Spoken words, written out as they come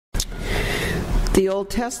The Old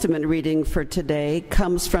Testament reading for today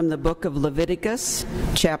comes from the book of Leviticus,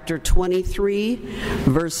 chapter 23,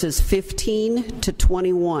 verses 15 to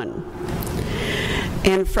 21.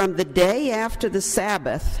 And from the day after the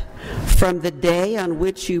Sabbath, from the day on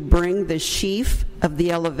which you bring the sheaf of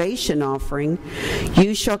the elevation offering,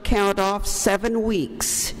 you shall count off 7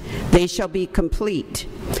 weeks. They shall be complete.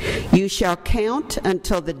 You shall count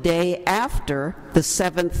until the day after the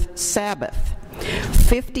 7th Sabbath,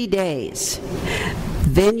 50 days.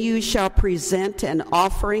 Then you shall present an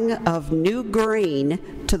offering of new grain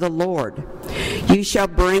to the Lord. You shall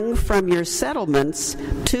bring from your settlements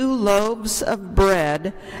 2 loaves of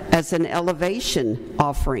bread as an elevation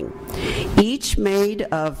offering, each made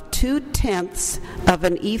of 2/10 of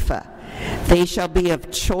an ephah. They shall be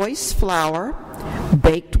of choice flour,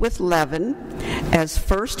 baked with leaven, as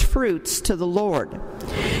first fruits to the Lord.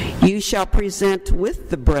 You shall present with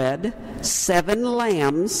the bread 7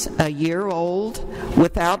 lambs a year old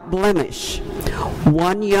without blemish,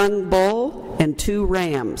 1 young bull and 2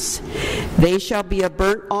 rams. They shall be a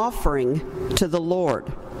burnt offering to the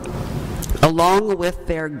Lord, along with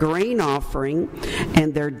their grain offering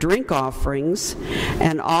and their drink offerings,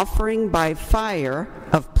 an offering by fire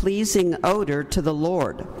of pleasing odor to the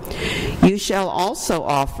Lord. You shall also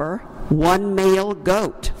offer 1 male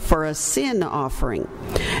goat for a sin offering,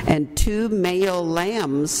 and 2 male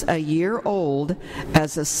lambs a year old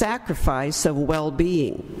as a sacrifice of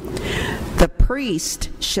well-being. The priest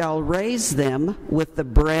shall raise them with the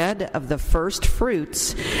bread of the first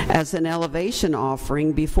fruits as an elevation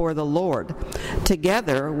offering before the Lord,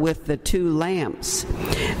 together with the 2 lambs.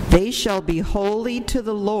 They shall be holy to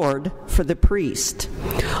the Lord for the priest.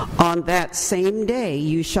 On that same day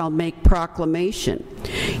you shall make proclamation.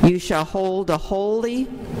 You shall hold a holy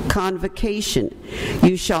convocation.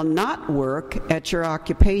 You shall not work at your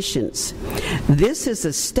occupations. This is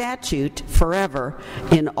a statute forever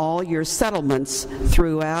in all your settlements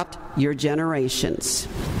throughout your generations.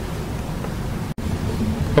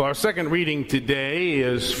 Well, our second reading today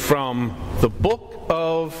is from the book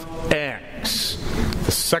of Acts,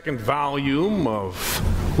 the second volume of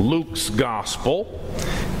Luke's Gospel.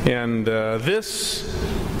 And this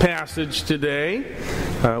passage today,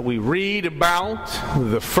 we read about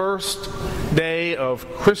the first day of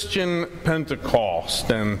Christian Pentecost.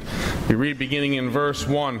 And we read beginning in verse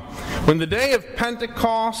 1. When the day of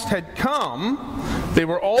Pentecost had come, they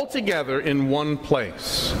were all together in one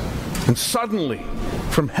place. And suddenly,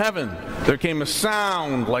 from heaven, there came a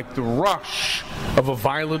sound like the rush of a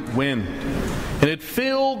violent wind, and it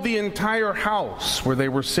filled the entire house where they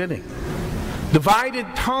were sitting. Divided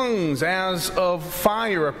tongues as of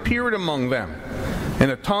fire appeared among them, and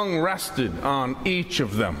a tongue rested on each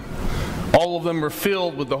of them. All of them were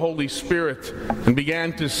filled with the Holy Spirit and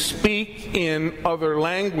began to speak in other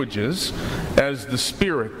languages as the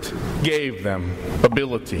Spirit gave them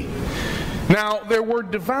ability. Now there were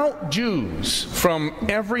devout Jews from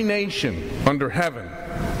every nation under heaven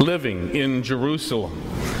living in Jerusalem.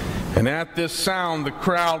 And at this sound the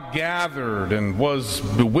crowd gathered and was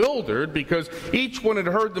bewildered, because each one had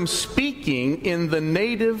heard them speaking in the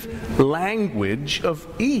native language of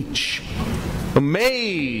each.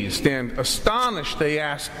 Amazed and astonished, they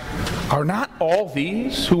asked, "Are not all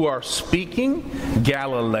these who are speaking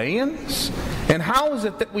Galileans? And how is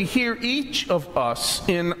it that we hear each of us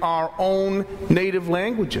in our own native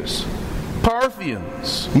languages?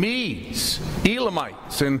 Parthians, Medes,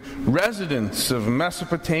 Elamites, and residents of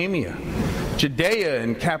Mesopotamia, Judea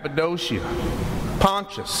and Cappadocia,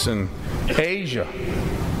 Pontus and Asia,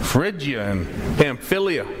 Phrygia and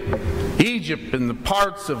Pamphylia, Egypt and the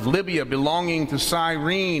parts of Libya belonging to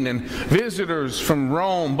Cyrene, and visitors from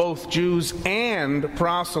Rome, both Jews and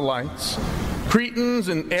proselytes, Cretans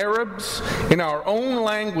and Arabs, in our own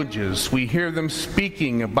languages we hear them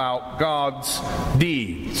speaking about God's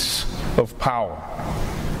deeds of power."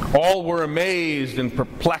 All were amazed and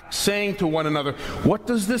perplexed, saying to one another, "What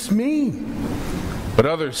does this mean?" But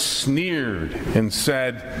others sneered and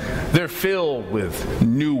said, "They're filled with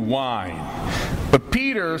new wine." But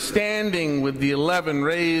Peter, standing with the 11,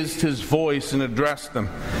 raised his voice and addressed them,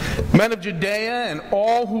 "Men of Judea and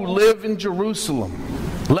all who live in Jerusalem,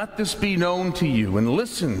 let this be known to you, and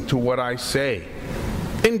listen to what I say.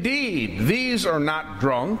 Indeed, these are not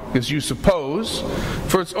drunk, as you suppose,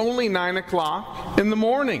 for it's only 9 o'clock in the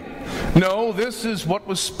morning. No, this is what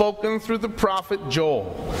was spoken through the prophet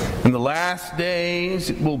Joel. In the last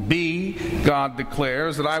days it will be, God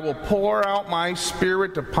declares, that I will pour out my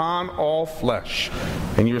Spirit upon all flesh,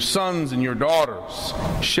 and your sons and your daughters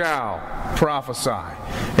shall prophesy,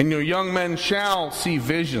 and your young men shall see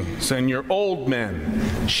visions, and your old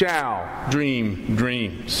men shall dream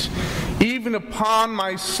dreams. Even even upon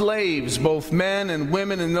my slaves, both men and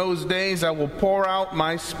women in those days, I will pour out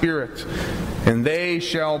my Spirit, and they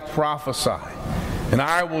shall prophesy. And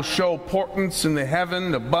I will show portents in the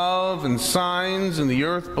heaven above and signs in the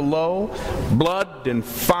earth below, blood and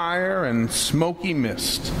fire and smoky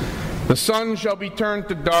mist. The sun shall be turned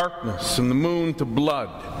to darkness and the moon to blood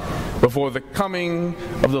before the coming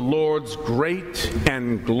of the Lord's great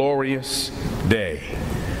and glorious day.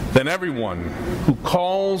 Then everyone who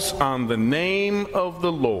calls on the name of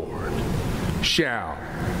the Lord shall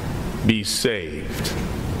be saved.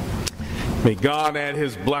 May God add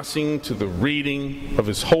His blessing to the reading of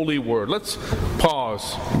His holy word. Let's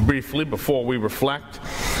pause briefly before we reflect.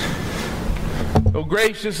 Oh,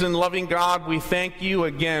 gracious and loving God, we thank You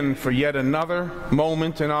again for yet another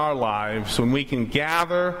moment in our lives when we can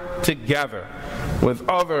gather together with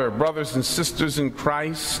other brothers and sisters in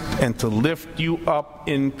Christ and to lift You up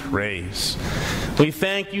in praise. We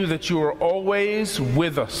thank You that You are always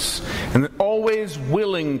with us and always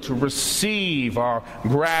willing to receive our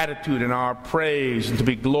gratitude and our praise and to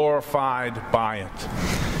be glorified by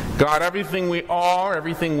it. God, everything we are,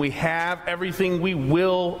 everything we have, everything we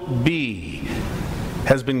will be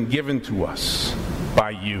has been given to us by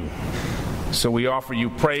You. So we offer You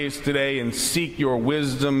praise today and seek Your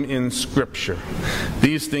wisdom in Scripture.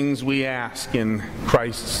 These things we ask in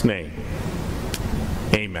Christ's name.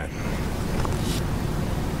 Amen.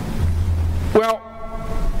 Well,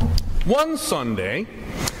 one Sunday,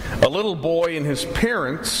 a little boy and his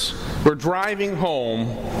parents were driving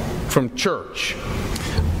home from church.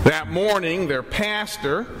 That morning, their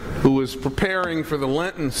pastor, who was preparing for the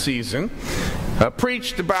Lenten season,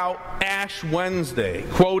 preached about Ash Wednesday,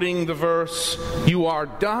 quoting the verse, "You are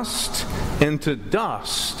dust, and to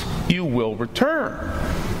dust you will return."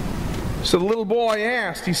 So the little boy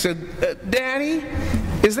asked, he said, "Daddy,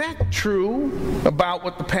 is that true about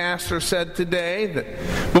what the pastor said today,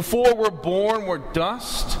 that before we're born we're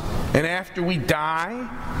dust, and after we die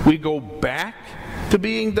we go back to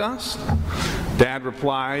being dust?" Dad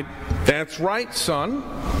replied, "That's right, son.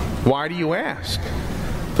 Why do you ask?"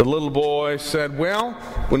 The little boy said, "Well,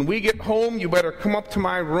 when we get home, you better come up to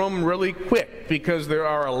my room really quick, because there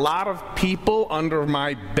are a lot of people under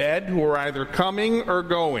my bed who are either coming or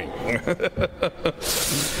going."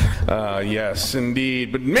 Yes,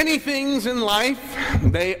 indeed. But many things in life,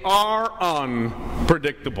 they are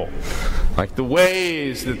unpredictable. Like the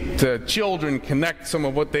ways that children connect some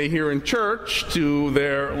of what they hear in church to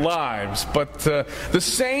their lives. But the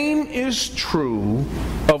same is true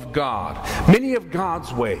of God. Many of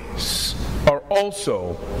God's ways are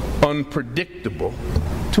also unpredictable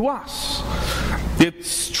to us.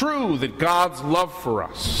 It's true that God's love for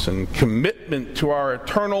us and commitment to our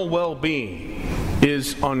eternal well-being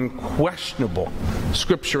is unquestionable.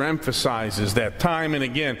 Scripture emphasizes that time and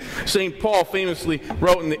again. St. Paul famously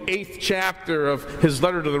wrote in the 8th chapter of his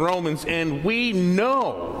letter to the Romans, "And we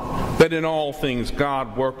know that in all things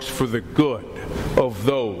God works for the good of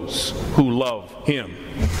those who love Him."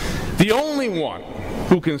 The only one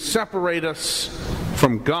who can separate us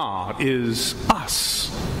from God is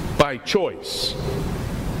us by choice.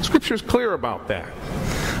 Scripture is clear about that.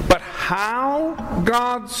 But how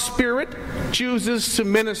God's Spirit chooses to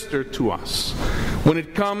minister to us when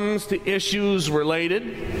it comes to issues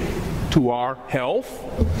related to our health,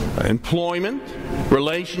 employment,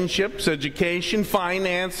 relationships, education,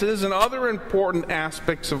 finances, and other important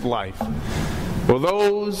aspects of life, well,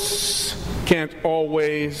 those can't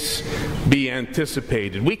always be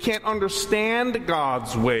anticipated. We can't understand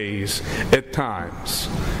God's ways at times,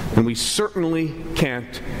 and we certainly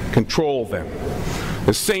can't control them.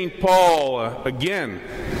 As St. Paul again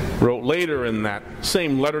wrote later in that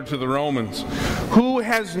same letter to the Romans, "Who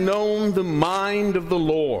has known the mind of the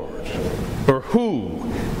Lord, or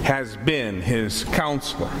who has been His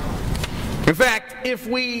counselor?" In fact, if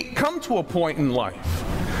we come to a point in life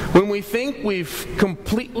when we think we've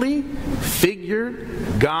completely figured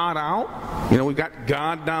God out, we've got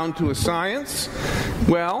God down to a science,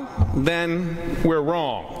 well, then we're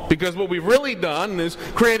wrong. Because what we've really done is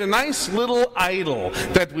create a nice little idol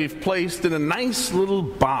that we've placed in a nice little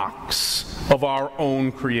box of our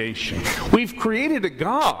own creation. We've created a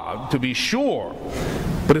God, to be sure,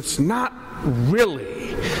 but it's not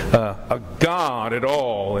really a God at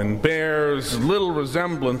all, and bears little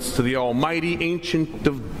resemblance to the almighty Ancient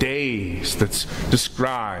of Days that's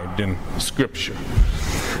described in Scripture.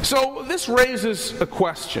 So this raises a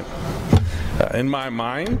question in my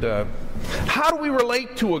mind. How do we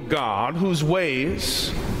relate to a God whose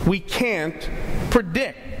ways we can't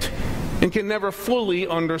predict and can never fully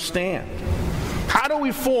understand? How do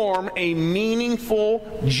we form a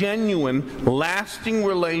meaningful, genuine, lasting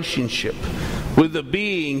relationship with a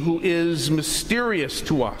being who is mysterious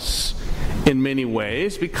to us in many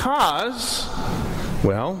ways because,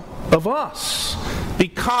 well, of us?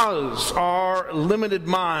 Because our limited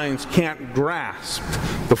minds can't grasp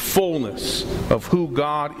the fullness of who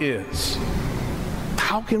God is.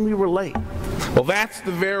 How can we relate? Well, that's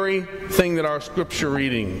the very thing that our scripture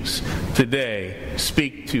readings today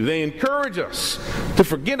speak to. They encourage us to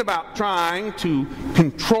forget about trying to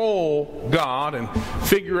control God and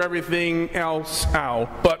figure everything else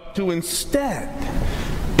out, but to instead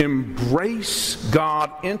embrace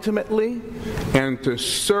God intimately and to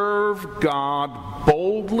serve God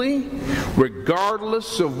boldly,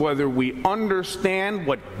 regardless of whether we understand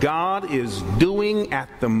what God is doing at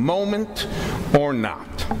the moment or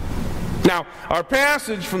not. Now, our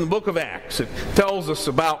passage from the book of Acts, it tells us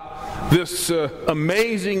about this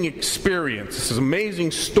amazing experience, this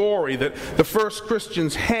amazing story that the first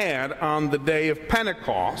Christians had on the day of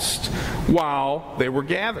Pentecost while they were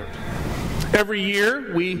gathered. Every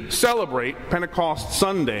year we celebrate Pentecost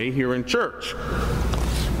Sunday here in church.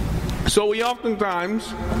 So we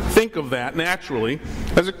oftentimes think of that naturally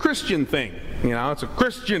as a Christian thing. You know, it's a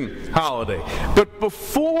Christian holiday. But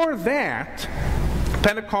before that,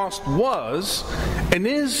 Pentecost was and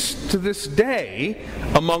is to this day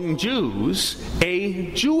among Jews a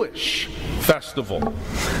Jewish festival.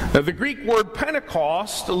 Now, the Greek word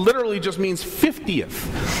Pentecost literally just means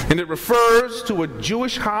 50th, and it refers to a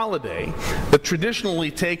Jewish holiday that traditionally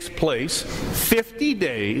takes place 50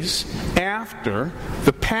 days after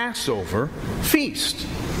the Passover feast.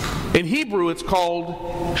 In Hebrew, it's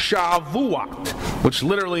called Shavuot, which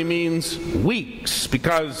literally means weeks,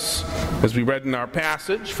 because, as we read in our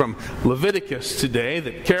passage from Leviticus today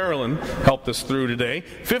that Carolyn helped us through today,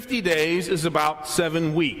 50 days is about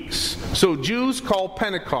 7 weeks. So Jews call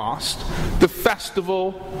Pentecost the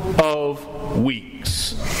Festival of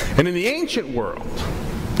Weeks. And in the ancient world,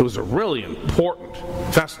 it was a really important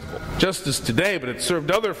festival. Just as today, but it served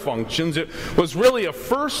other functions. It was really a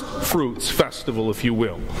first fruits festival, if you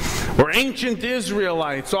will, where ancient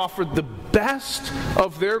Israelites offered the best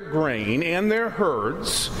of their grain and their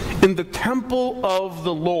herds in the temple of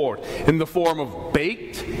the Lord in the form of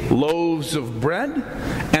baked loaves of bread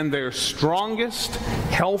and their strongest,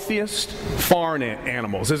 healthiest farm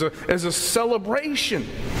animals as a celebration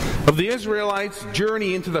of the Israelites'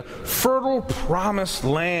 journey into the fertile promised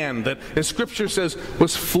land that, as Scripture says,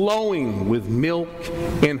 was flowing with milk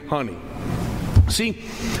and honey. See,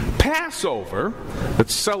 Passover,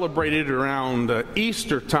 that's celebrated around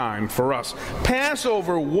Easter time for us,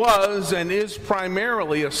 Passover was and is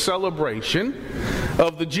primarily a celebration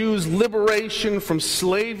of the Jews' liberation from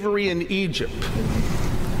slavery in Egypt.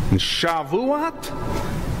 And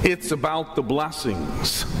Shavuot, it's about the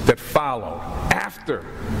blessings that follow after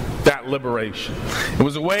that liberation. It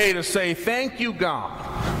was a way to say, thank you,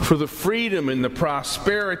 God, for the freedom and the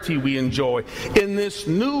prosperity we enjoy in this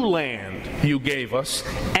new land you gave us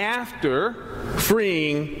after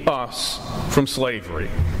freeing us from slavery.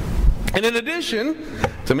 And in addition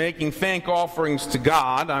to making thank offerings to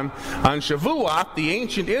God on Shavuot, the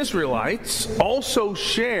ancient Israelites also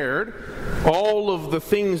shared all of the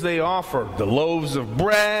things they offered, the loaves of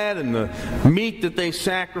bread and the meat that they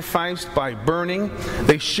sacrificed by burning.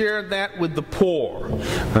 They shared that with the poor.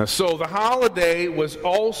 So the holiday was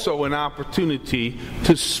also an opportunity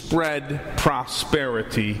to spread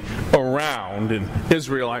prosperity around in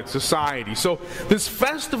Israelite society. So this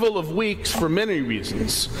Festival of Weeks, for many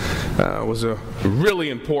reasons, was a really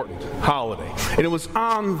important holiday. And it was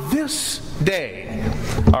on this day,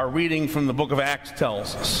 our reading from the book of Acts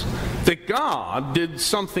tells us, that God did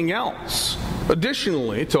something else.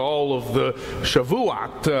 Additionally to all of the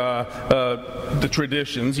Shavuot, the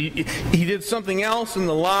traditions, he did something else in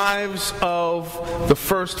the lives of the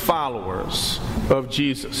first followers of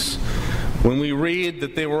Jesus. When we read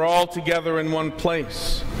that they were all together in one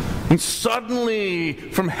place, and suddenly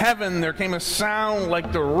from heaven there came a sound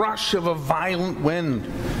like the rush of a violent wind,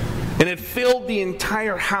 and it filled the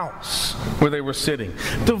entire house where they were sitting.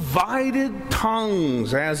 Divided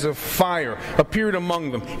tongues as of fire appeared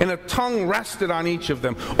among them, and a tongue rested on each of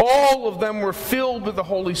them. All of them were filled with the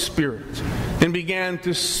Holy Spirit and began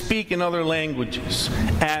to speak in other languages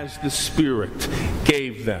as the Spirit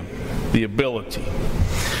gave them the ability.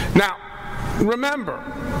 Now, remember,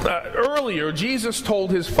 earlier Jesus told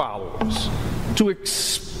his followers to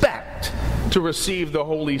expect to receive the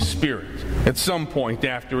Holy Spirit at some point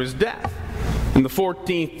after his death. In the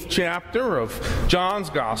 14th chapter of John's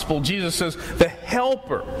Gospel, Jesus says, "The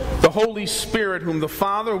Helper, the Holy Spirit, whom the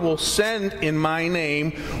Father will send in my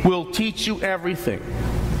name, will teach you everything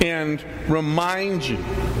and remind you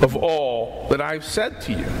of all that I've said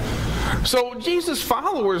to you." So Jesus'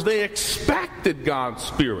 followers, they expected God's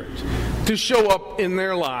Spirit to show up in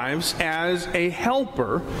their lives as a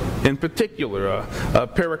helper, in particular, a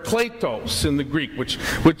parakletos in the Greek,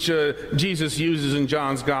 which Jesus uses in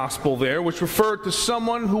John's Gospel there, which referred to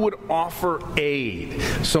someone who would offer aid,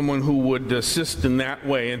 someone who would assist in that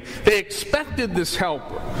way. And they expected this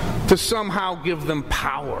helper to somehow give them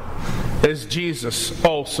power, as Jesus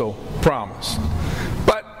also promised.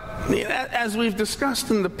 But as we've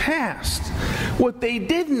discussed in the past, what they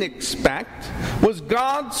didn't expect was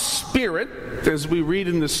God's Spirit, as we read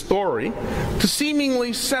in the story, to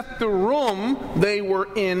seemingly set the room they were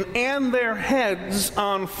in and their heads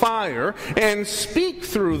on fire and speak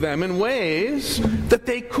through them in ways that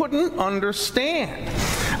they couldn't understand.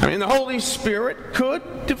 I mean, the Holy Spirit could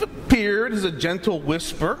have appeared as a gentle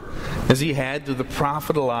whisper, as he had to the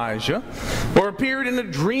prophet Elijah, or appeared in a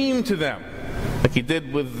dream to them, like he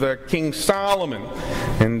did with King Solomon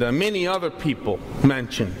and many other people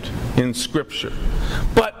mentioned in Scripture.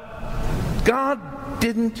 But God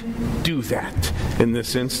didn't do that in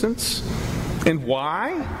this instance. And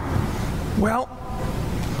why? Well,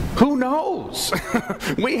 who knows?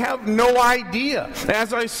 We have no idea.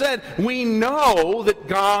 As I said, we know that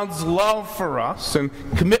God's love for us and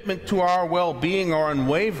commitment to our well-being are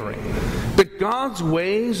unwavering. But God's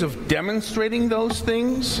ways of demonstrating those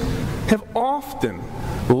things have often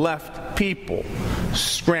left people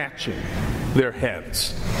scratching their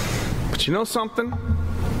heads. But you know something?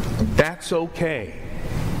 That's okay.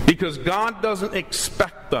 Because God doesn't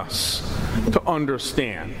expect us to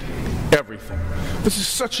understand everything. This is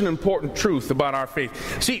such an important truth about our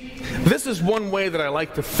faith. See, this is one way that I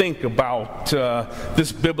like to think about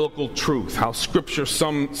this biblical truth, how Scripture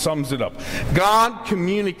sums it up. God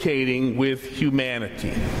communicating with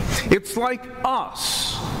humanity. It's like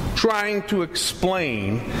us trying to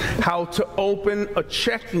explain how to open a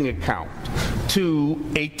checking account to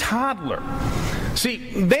a toddler. See,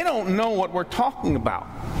 they don't know what we're talking about.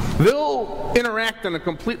 They'll interact on a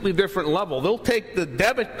completely different level. They'll take the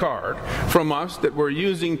debit card from us that we're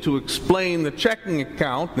using to explain the checking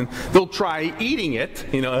account, and they'll try eating it,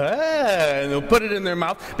 and they'll put it in their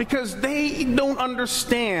mouth, because they don't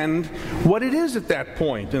understand what it is at that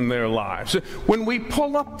point in their lives. When we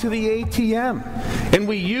pull up to the ATM and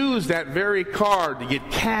we use that very card to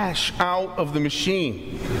get cash out of the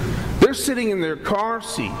machine, they're sitting in their car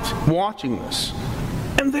seat watching this.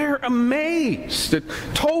 And they're amazed. It's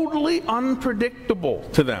totally unpredictable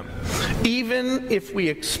to them, even if we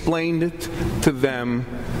explained it to them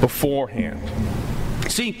beforehand.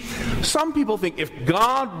 See, some people think if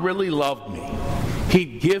God really loved me,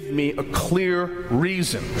 He'd give me a clear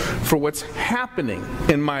reason for what's happening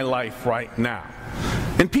in my life right now.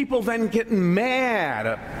 And people then get mad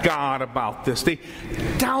at God about this. They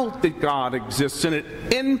doubt that God exists, and it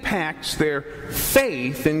impacts their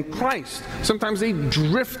faith in Christ. Sometimes they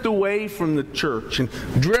drift away from the church and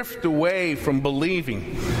drift away from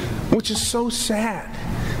believing, which is so sad.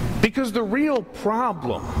 Because the real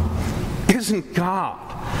problem isn't God.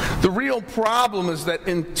 The real problem is that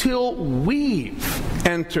until we've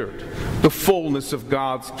entered the fullness of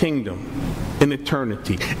God's kingdom in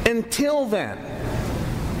eternity, until then,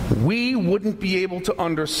 we wouldn't be able to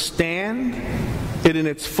understand it in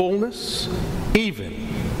its fullness, even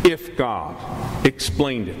if God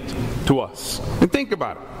explained it to us. And think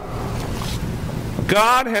about it.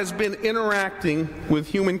 God has been interacting with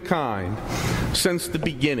humankind since the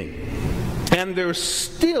beginning. And there's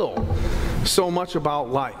still so much about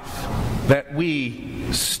life that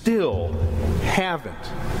we still haven't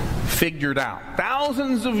figued out.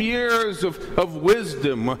 Thousands of years of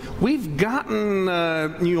wisdom. We've gotten,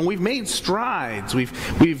 we've made strides. We've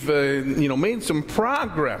made some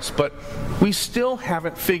progress, but we still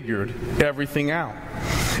haven't figured everything out.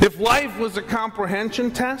 If life was a comprehension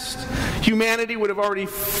test, humanity would have already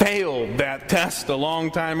failed that test a long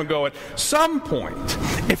time ago. At some point,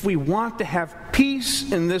 if we want to have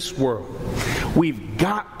peace in this world, we've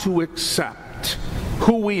got to accept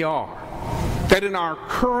who we are. That in our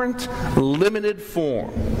current limited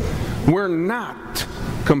form, we're not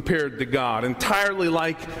compared to God, entirely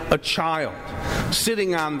like a child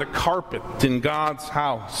sitting on the carpet in God's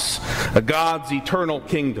house, God's eternal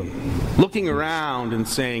kingdom, looking around and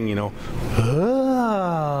saying, to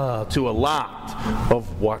a lot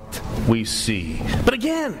of what we see. But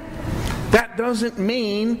again, that doesn't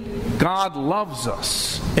mean God loves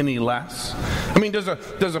us any less? I mean, does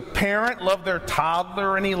a parent love their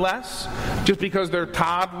toddler any less just because their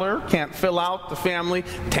toddler can't fill out the family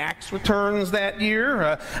tax returns that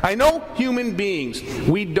year? I know human beings,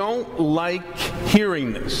 we don't like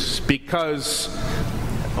hearing this because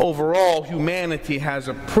overall, humanity has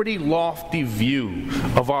a pretty lofty view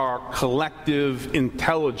of our collective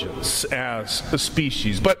intelligence as a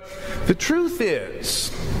species. But the truth is,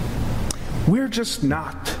 we're just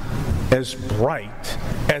not as bright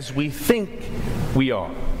as we think we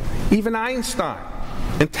are. Even Einstein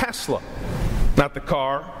and Tesla, not the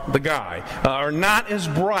car, the guy, are not as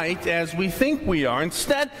bright as we think we are.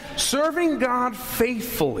 Instead, serving God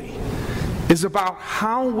faithfully is about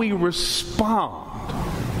how we respond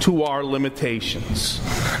to our limitations.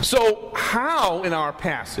 So, how in our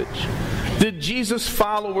passage did Jesus'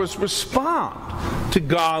 followers respond to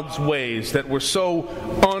God's ways that were so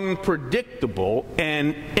unpredictable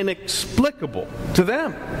and inexplicable to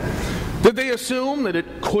them? Did they assume that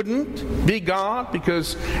it couldn't be God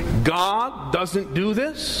because God doesn't do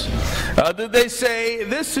this? Did they say,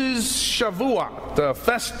 this is Shavuot, a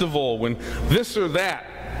festival, when this or that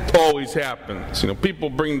always happens? People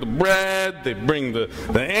bring the bread, they bring the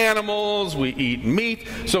animals, we eat meat.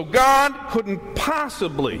 So God couldn't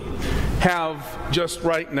possibly have just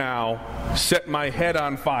right now set my head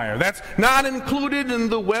on fire. That's not included in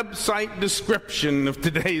the website description of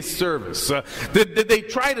today's service. Did they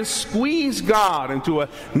try to squeeze God into a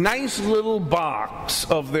nice little box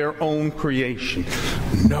of their own creation?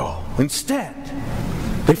 No. Instead,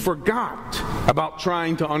 they forgot about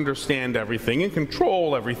trying to understand everything and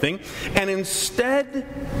control everything, and instead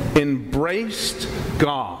embraced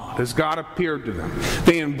God as God appeared to them.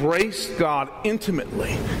 They embraced God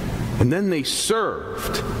intimately, and then they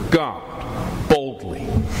served God boldly.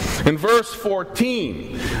 In verse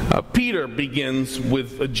 14, Peter begins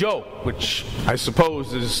with a joke, which I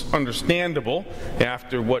suppose is understandable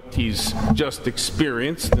after what he's just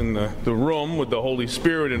experienced in the room with the Holy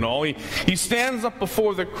Spirit and all. He stands up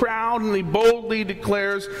before the crowd and he boldly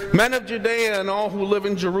declares, "Men of Judea and all who live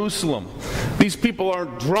in Jerusalem, these people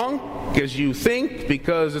aren't drunk as you think,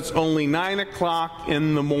 because it's only 9 o'clock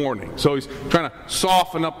in the morning." So he's trying to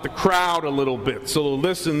soften up the crowd a little bit, so they'll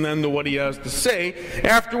listen then to what he has to say,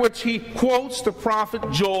 after which he quotes the prophet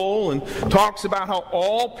Joel and talks about how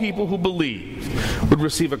all people who believed would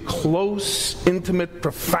receive a close, intimate,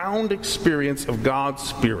 profound experience of God's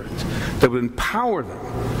Spirit that would empower them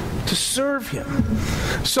to serve Him.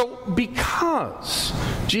 So because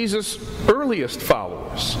Jesus' earliest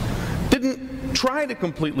followers didn't try to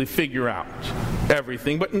completely figure out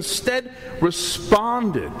everything, but instead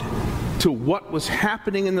responded to what was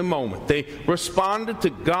happening in the moment. They responded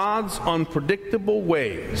to God's unpredictable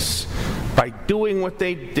ways by doing what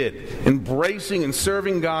they did, embracing and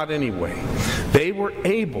serving God anyway. They were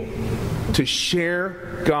able to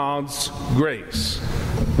share God's grace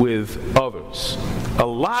with others. A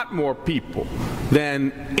lot more people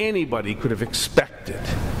than anybody could have expected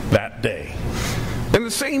that day. And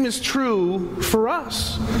the same is true for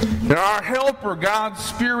us. And our helper, God's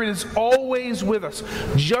Spirit, is always with us,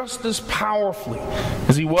 just as powerfully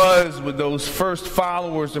as He was with those first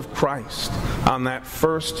followers of Christ on that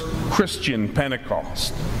first Christian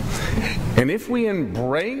Pentecost. And if we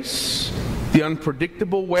embrace the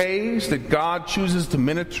unpredictable ways that God chooses to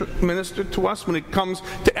minister to us when it comes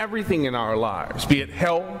to everything in our lives, be it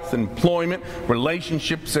health, employment,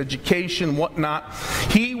 relationships, education, whatnot,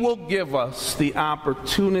 He will give us the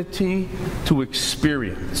opportunity to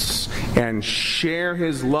experience and share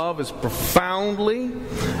His love as profoundly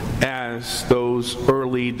as those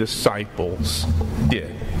early disciples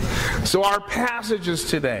did. So our passages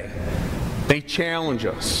today, they challenge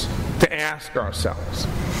us to ask ourselves,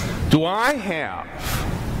 do I have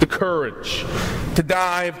the courage to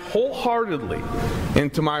dive wholeheartedly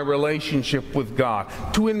into my relationship with God,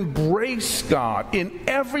 to embrace God in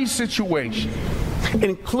every situation,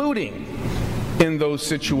 including in those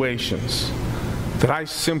situations that I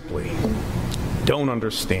simply don't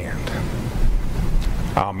understand?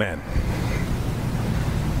 Amen.